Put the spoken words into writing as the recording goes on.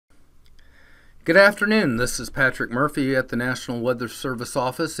Good afternoon. This is Patrick Murphy at the National Weather Service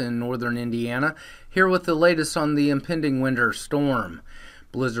office in northern Indiana, here with the latest on the impending winter storm.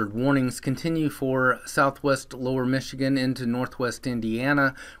 Blizzard warnings continue for southwest lower Michigan into northwest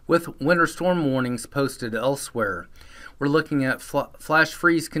Indiana, with winter storm warnings posted elsewhere. We're looking at flash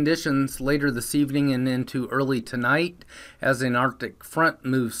freeze conditions later this evening and into early tonight as an Arctic front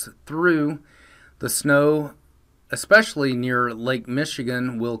moves through. The snow, especially near Lake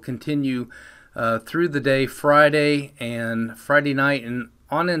Michigan, will continue through the day Friday and Friday night and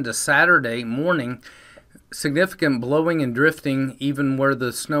on into Saturday morning. Significant blowing and drifting even where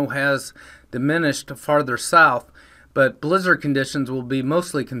the snow has diminished farther south, but blizzard conditions will be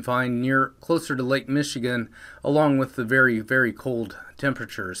mostly confined closer to Lake Michigan, along with the very, very cold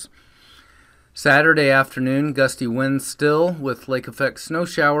temperatures. Saturday afternoon, gusty winds still with lake effect snow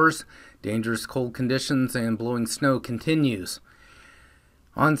showers. Dangerous cold conditions and blowing snow continues.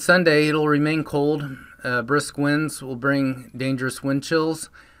 On Sunday, it'll remain cold. Brisk winds will bring dangerous wind chills,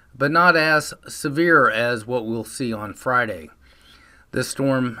 but not as severe as what we'll see on Friday. This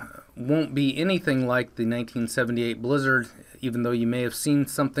storm won't be anything like the 1978 blizzard, even though you may have seen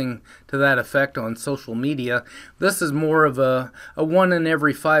something to that effect on social media. This is more of a one in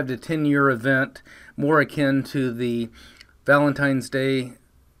every 5 to 10 year event, more akin to the Valentine's Day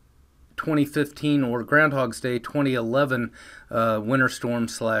 2015 or Groundhog's Day 2011 winter storm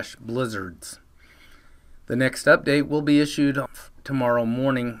 / blizzards. The next update will be issued tomorrow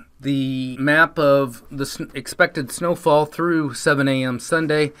morning. The map of the expected snowfall through 7 a.m.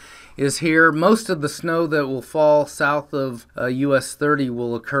 Sunday is here. Most of the snow that will fall south of US 30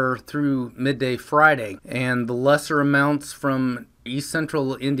 will occur through midday Friday, and the lesser amounts from east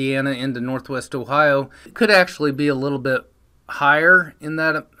central Indiana into northwest Ohio could actually be a little bit higher in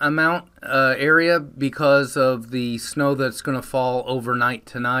that amount area because of the snow that's going to fall overnight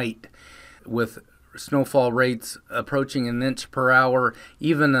tonight, with snowfall rates approaching an inch per hour.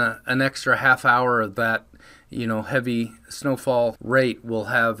 Even an extra half hour of that heavy snowfall rate will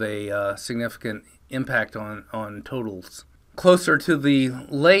have a significant impact on totals. Closer to the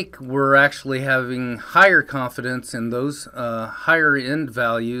lake, we're actually having higher confidence in those higher end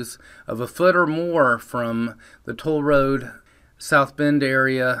values of a foot or more from the toll road South Bend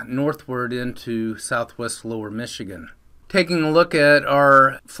area northward into southwest lower Michigan. Taking a look at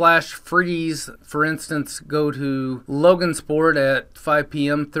our flash freeze, for instance, go to Logansport at 5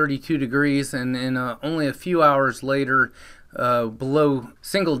 p.m., 32 degrees, and in only a few hours later, below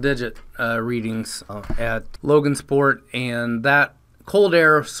single-digit readings at Logansport, and that cold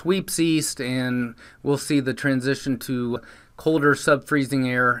air sweeps east, and we'll see the transition to colder sub-freezing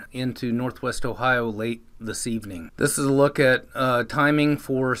air into northwest Ohio late this evening. This is a look at timing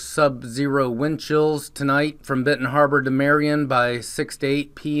for sub-zero wind chills tonight from Benton Harbor to Marion by 6 to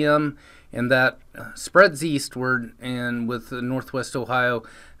 8 p.m. and that spreads eastward, and with northwest Ohio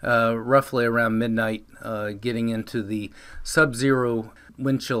roughly around midnight getting into the sub-zero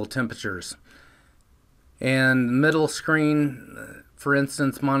wind chill temperatures. And middle screen, for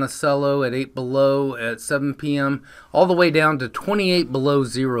instance, Monticello at 8 below at 7 p.m., all the way down to 28 below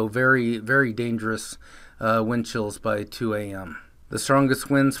zero, very, very dangerous wind chills by 2 a.m. The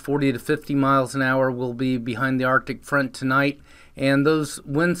strongest winds, 40 to 50 miles an hour, will be behind the Arctic front tonight, and those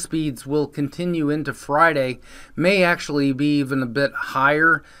wind speeds will continue into Friday, may actually be even a bit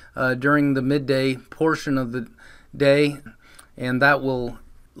higher during the midday portion of the day, and that will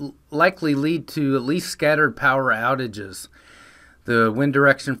likely lead to at least scattered power outages. The wind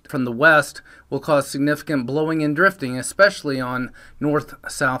direction from the west will cause significant blowing and drifting, especially on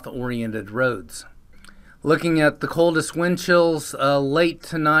north-south oriented roads. Looking at the coldest wind chills late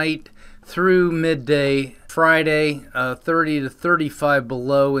tonight through midday Friday, 30 to 35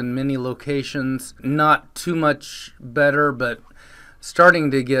 below in many locations. Not too much better, but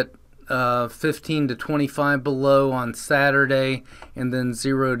starting to get 15 to 25 below on Saturday, and then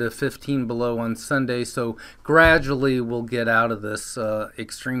 0 to 15 below on Sunday. So gradually we'll get out of this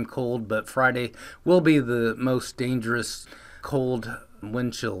extreme cold, but Friday will be the most dangerous cold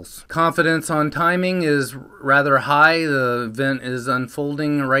wind chills. Confidence on timing is rather high. The event is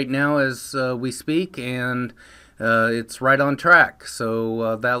unfolding right now as we speak, and it's right on track,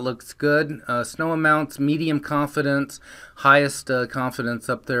 so that looks good. Snow amounts, medium confidence, highest confidence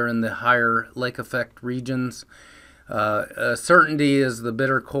up there in the higher lake effect regions. Certainty is the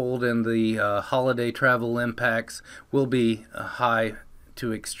bitter cold, and the holiday travel impacts will be high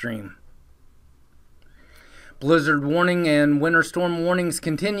to extreme. Blizzard warning and winter storm warnings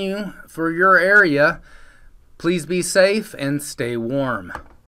continue for your area. Please be safe and stay warm.